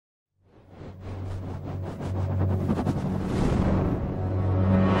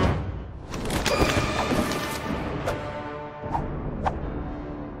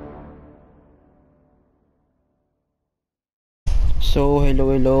So,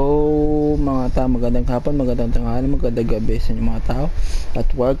 hello mga tao, magandang hapon, magandang tanghali, magandang gabi sa inyo mga tao.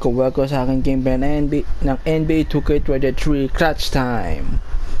 At welcome sa aking gameplay ng Nba2k23 Clutch Time.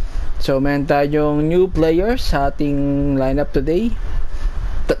 So, meron tayong new players sa ating lineup today.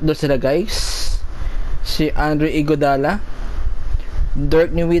 Tatlo sila guys. Si Andre Iguodala,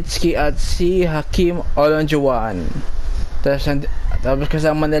 Dirk Nowitzki at si Hakeem Olajuwon. Tapos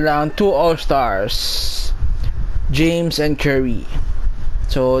kasama nila ang 2 All-Stars, James and Curry.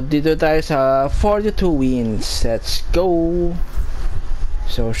 So dito tayo sa 42 wins. Let's go.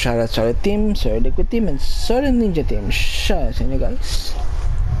 So shoutout sa team, sa Liquid team, and sa Ninja team. Shoutout sa inyo guys.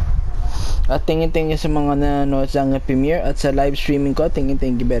 At thank you sa mga nanonood sa premiere at sa live streaming ko. Thank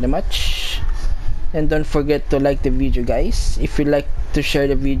you very much. And don't forget to like the video guys. If you like to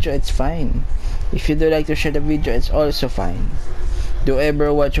share the video, it's fine. If you do like to share the video, it's also fine. Do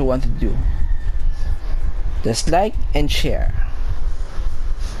ever what you want to do. Just like and share.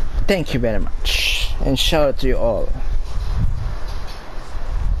 Thank you very much. And shout out to you all.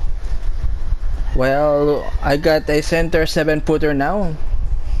 Well, I got a center 7-footer now.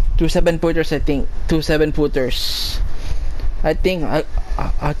 2 7-footers I think. 2 7-footers. I think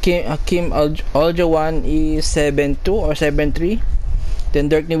Hakeem Olajuwon is 7'2 or 7'3. Then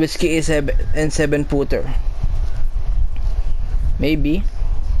Dirk Nowitzki is 7-footer. Maybe.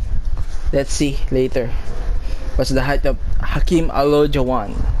 Let's see later. What's the height of Hakeem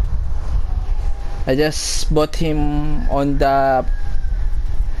Olajuwon? I just bought him on the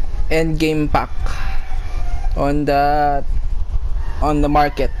end game pack on the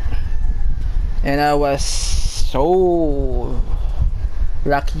market, and I was so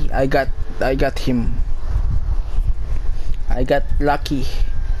lucky. I got him. I got lucky.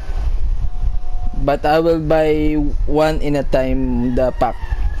 But I will buy one in a time, the pack.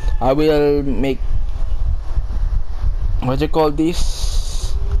 I will make, what do you call this,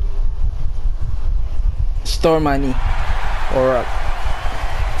 store money, or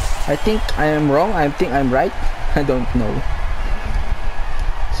I think I am wrong, I think I'm right, I don't know.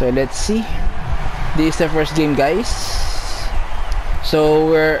 So let's see. This is the first game guys. So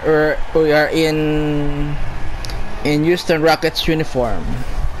we are in Houston Rockets uniform.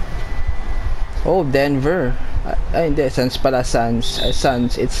 Oh, Denver. Ay, hindi, Suns pala, Suns.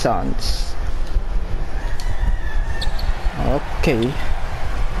 It's Suns. Okay.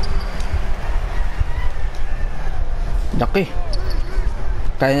 Laki.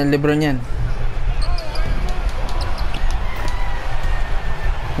 Kaya ng Lebron yan.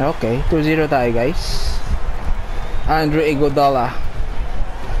 Okay, 2-0 tayo guys. Andre Iguodala.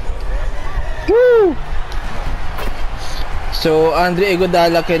 Woo! So, Andre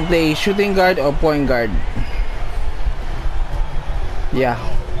Iguodala can play shooting guard or point guard. Yeah.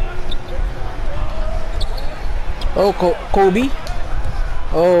 Oh, Kobe?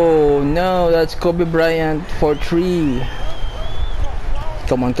 Oh, no, that's Kobe Bryant for 3.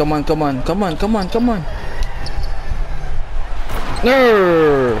 Come on. No!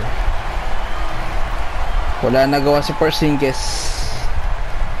 Wala nagawa si Porzingis.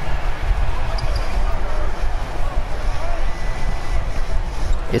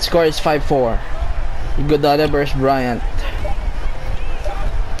 Its score is 5-4. Iguodala versus Bryant.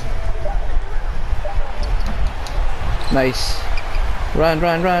 Nice. Run,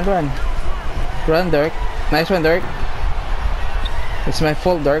 Dirk. Nice one, Dirk. It's my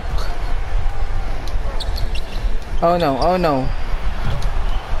fault, Dirk. Oh no.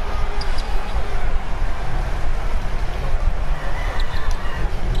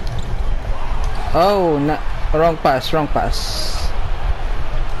 Oh, wrong pass.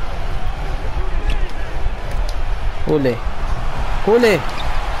 Huli.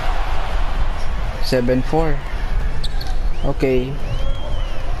 7-4. Okay.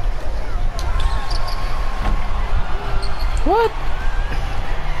 What?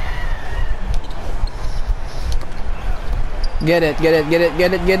 Get it.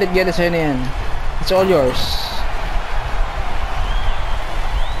 Sa'yo na yan. It's all yours.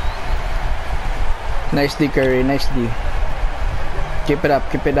 Nice D, Curry. Nice D. Keep it up.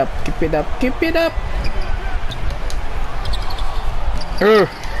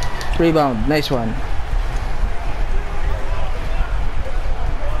 Rebound. Nice one.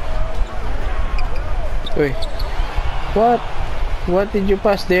 Uy. What did you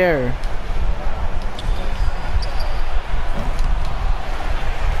pass there?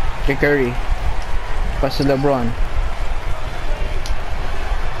 Okay, Curry. Pass to LeBron.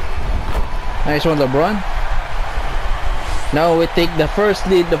 Nice one, LeBron. Now we take the first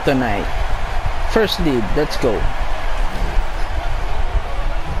lead of the night. Let's go.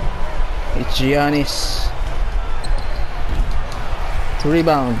 It's Giannis.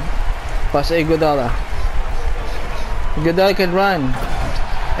 Rebound. Pass to Iguodala. Iguodala can run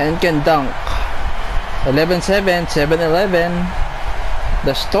and can dunk. 11-7, 7-11.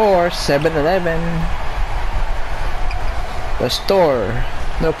 The store, 7-11. The store.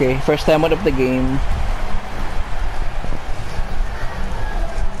 Okay, first time out of the game.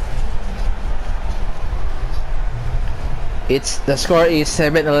 The score is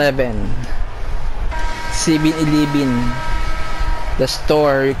 7-11. 7-11. The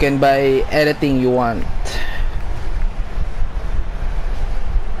store, you can buy anything you want.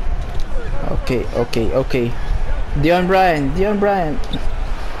 Okay. Dion Bryant.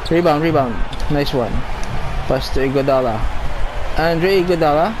 Rebound. Nice one. Pass to Iguodala. Andre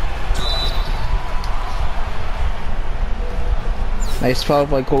Iguodala. Nice foul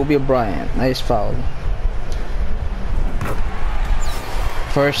by Kobe Bryant. Nice foul.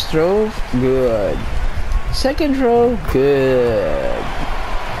 First throw, good. Second throw, good.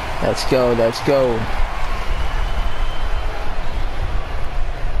 Let's go.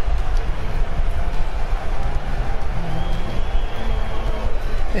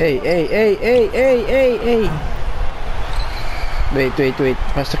 Hey. Wait.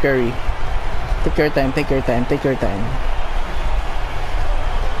 Pass to Curry. Take your time.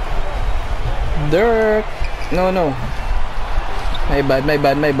 Dirk. No. My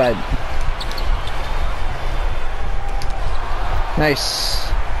bad. Nice.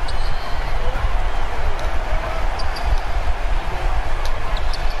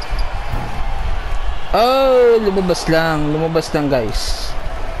 Oh, lumabas lang guys.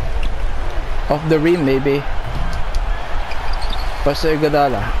 Off the rim maybe. Pass to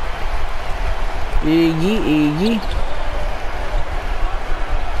Iguodala. Iggy.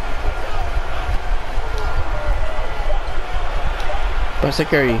 Pass to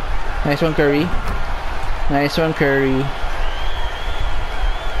Curry. Nice one, Curry.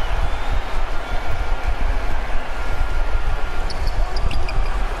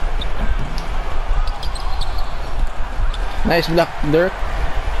 Nice block, Dirk.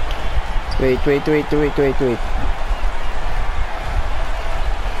 Wait.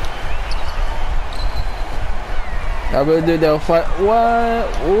 I will do the what?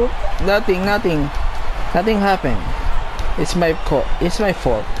 Oop, nothing happened. It's my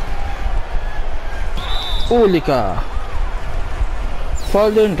fault. Uli ka.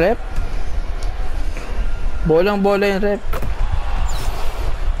 Foul dun, rep. Bola yung rep.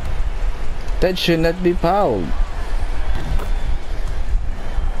 That should not be fouled.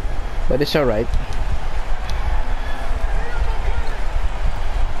 But it's alright.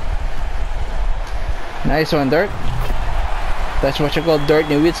 Nice one, Dirk. That's what you call Dirk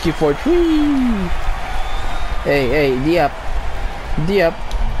Nowitzki for 3. Hey, D up.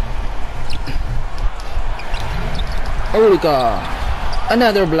 Ulika.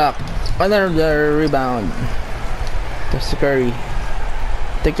 Another block. Another rebound. That's the Curry.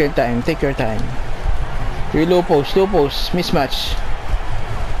 Take your time. Your low post. Mismatch.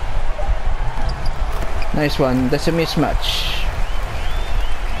 Nice one. That's a mismatch.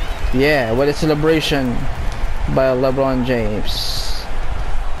 Yeah, what a celebration by LeBron James.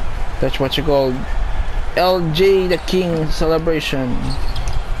 That's what you call LJ the King celebration.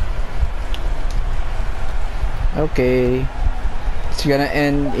 Okay, it's gonna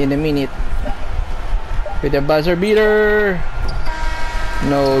end in a minute with a buzzer beater.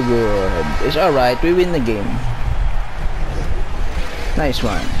 No good. It's alright, we win the game. Nice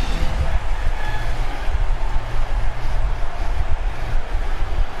one.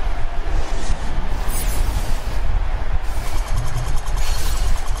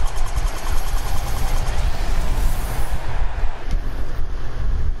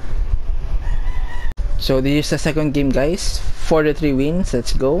 So this is the second game, guys. 4-3 wins.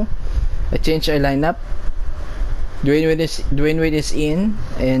 Let's go. I changed our lineup. Dwayne Wade is in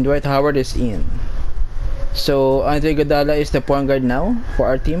and Dwight Howard is in. So Andre Iguodala is the point guard now for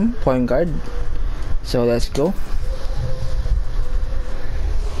our team. Point guard. So let's go.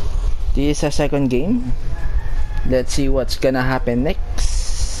 This is a second game. Let's see what's gonna happen next.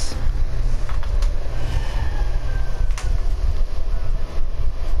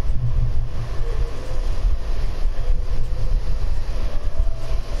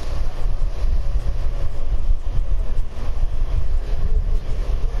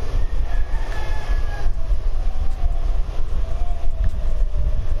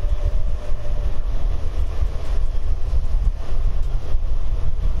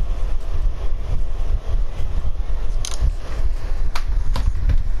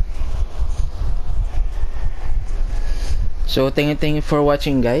 So thank you for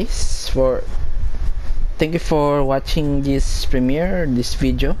watching, guys. thank you for watching this premiere, this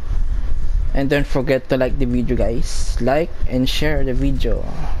video. And don't forget to like the video, guys. Like and share the video.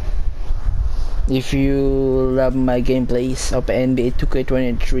 If you love my gameplays of NBA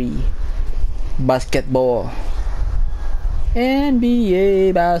 2K23 basketball.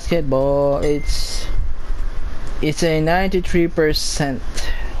 NBA basketball, it's a 93%.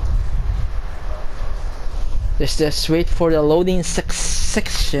 Just wait for the loading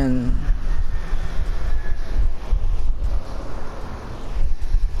section.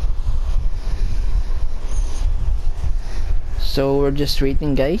 So we're just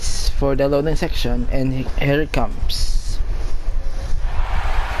waiting, guys, for the loading section, and here it comes.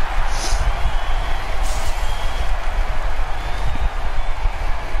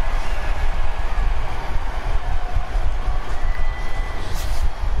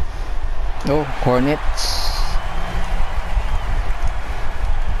 Oh, Hornets.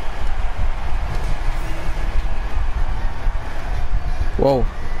 Wow,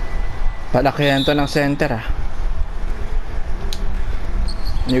 palakihan to ng center, ah.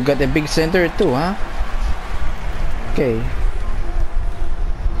 You got a big center too, huh? Okay.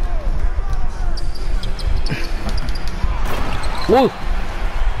 Whoa!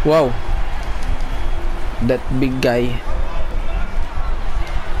 Wow, that big guy.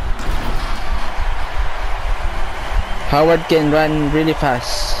 Howard can run really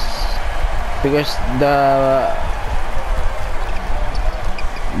fast because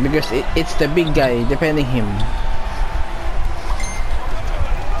it's the big guy defending him.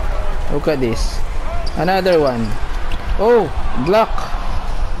 Look at this. Another one. Oh, block.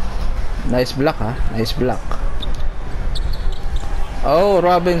 Nice block, huh? Nice block. Oh,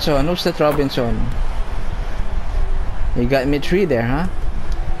 Robinson. Who's that Robinson? You got me 3 there, huh?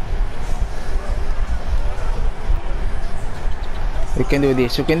 We can do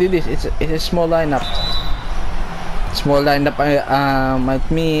this. We can do this. It's a small lineup. Small lineup, I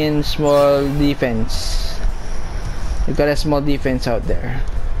mean small defense. You got a small defense out there.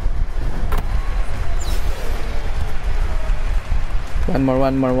 One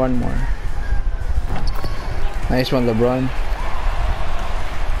more. Nice one, LeBron.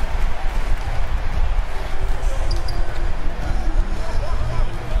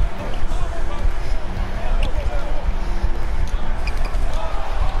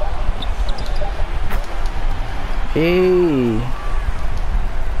 Hey.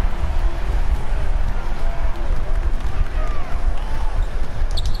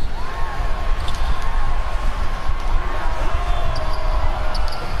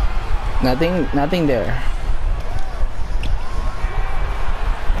 Nothing there.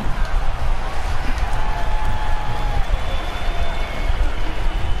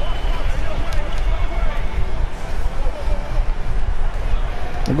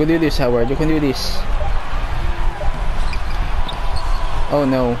 You can do this, Howard. You can do this. Oh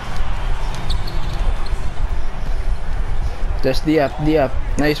no. Just the up.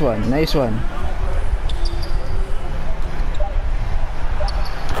 Nice one.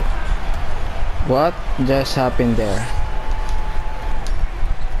 What just happened there?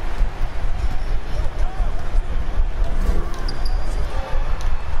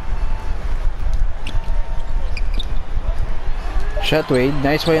 Shot Wade.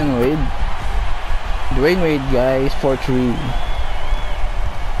 Nice one, Wade. Dwayne Wade, guys, 4-3.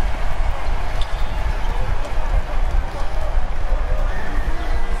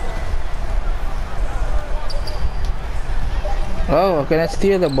 Oh, I cannot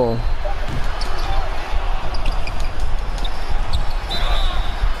steal the ball.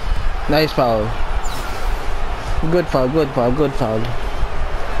 Nice foul. Good foul.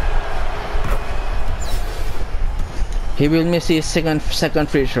 He will miss his second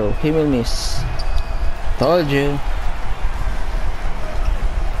free throw. He will miss. Told you.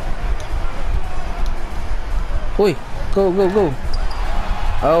 Oi, go.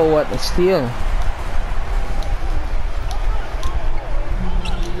 Oh, what a steal.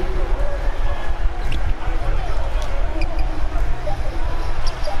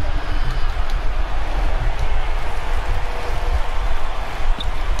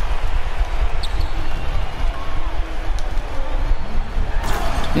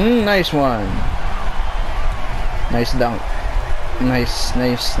 Nice one. Nice dunk. Nice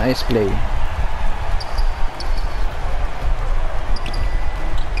play.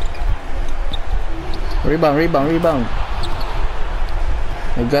 Rebound.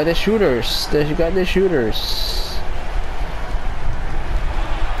 You got the shooters.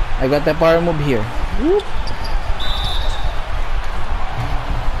 I got the power move here. Whoop.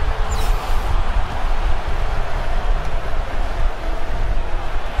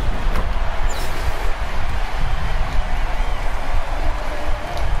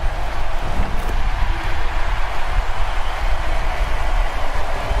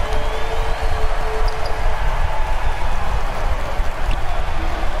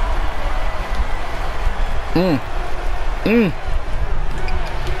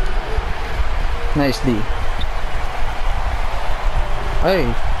 Nice D. Ay.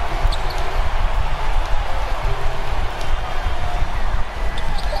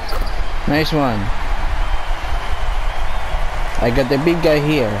 Nice one. I got the big guy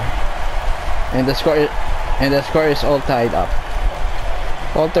here. And the score is all tied up.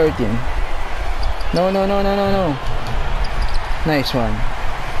 All 13. No. Nice one.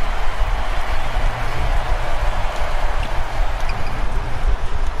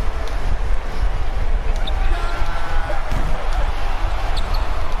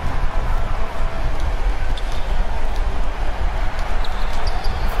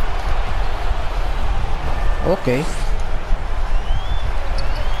 Okay.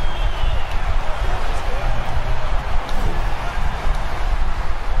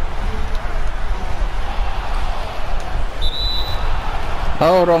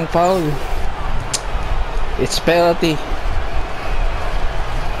 Oh, wrong foul. It's penalty.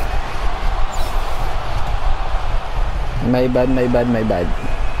 My bad.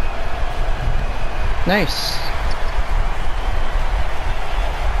 Nice.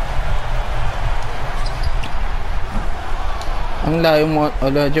 Ang layo mo,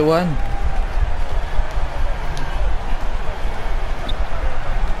 Olajuwon.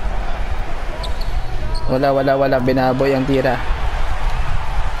 Wala. Binaboy ang tira.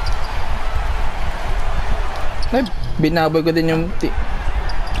 Ay, binaboy ko din yung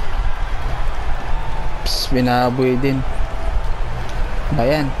binaboy din.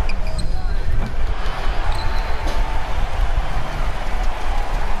 Ayan.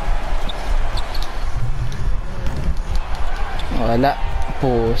 Wala.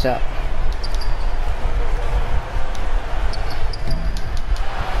 Pusa.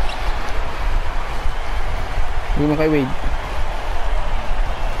 Hindi mo kay Wade.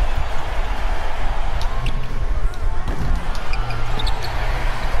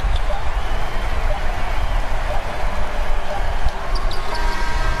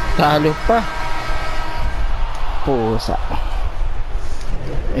 Talo pa. Pusa.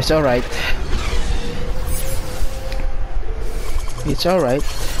 It's alright. It's alright.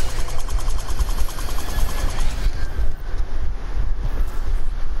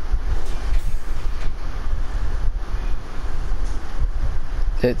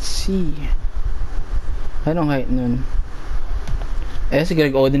 Let's see. Anong height nun? Si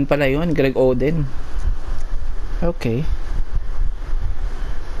Greg Oden pala yun. Greg Oden. Okay.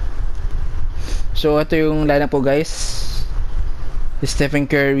 So, ito yung lineup po guys. Stephen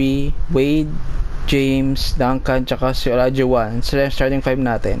Curry, Wade, James, Duncan, tsaka si Olajuwon. Sila yung starting 5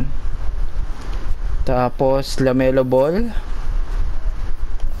 natin. Tapos, LaMelo Ball,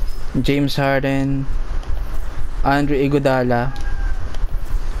 James Harden, Andre Iguodala,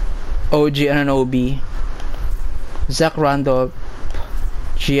 OG Anunoby, Zach Randolph,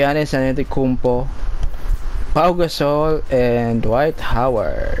 Giannis Antetokounmpo, Pau Gasol, and Dwight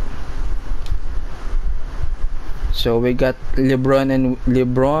Howard. So we got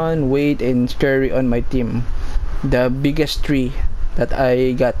LeBron, Wade, and Curry on my team. The biggest three that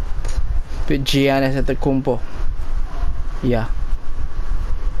I got with Giannis Antetokounmpo. Yeah.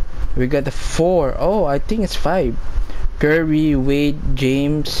 We got the 4. Oh, I think it's 5. Curry, Wade,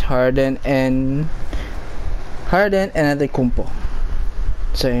 James, Harden, and Antetokounmpo.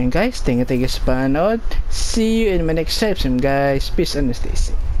 So yun guys, thank you sa panood. See you in my next episode guys. Peace and stay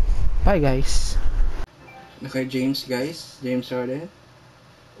safe. Bye guys. Okay, James guys, James Harden.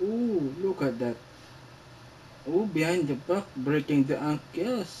 Ooh, look at that. Ooh, behind the back, breaking the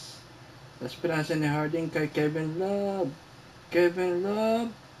ankles. Tapos pinasa ni Harden kay Kevin Love. Kevin Love.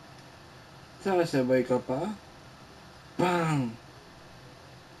 Sasabay ka pa. Bang!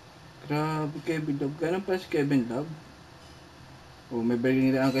 Grabe, Kevin Love. Ganun pa si Kevin Love. Oh, may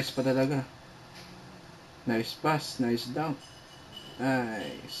breaking the ankles pa talaga. Nice pass, nice dunk.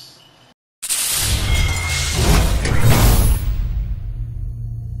 Nice.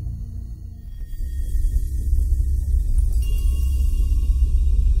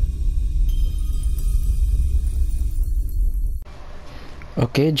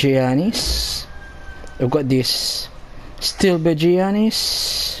 Okay, Giannis. I've got this. Still by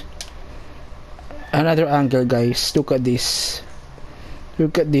Giannis. Another angle, guys. Look at this.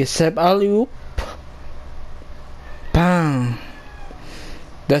 Look at this. Step alley-oop. Bang.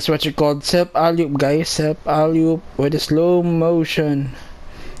 That's what you call step alley-oop, guys. Step alley-oop with a slow motion.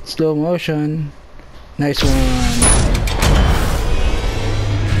 Slow motion. Nice one.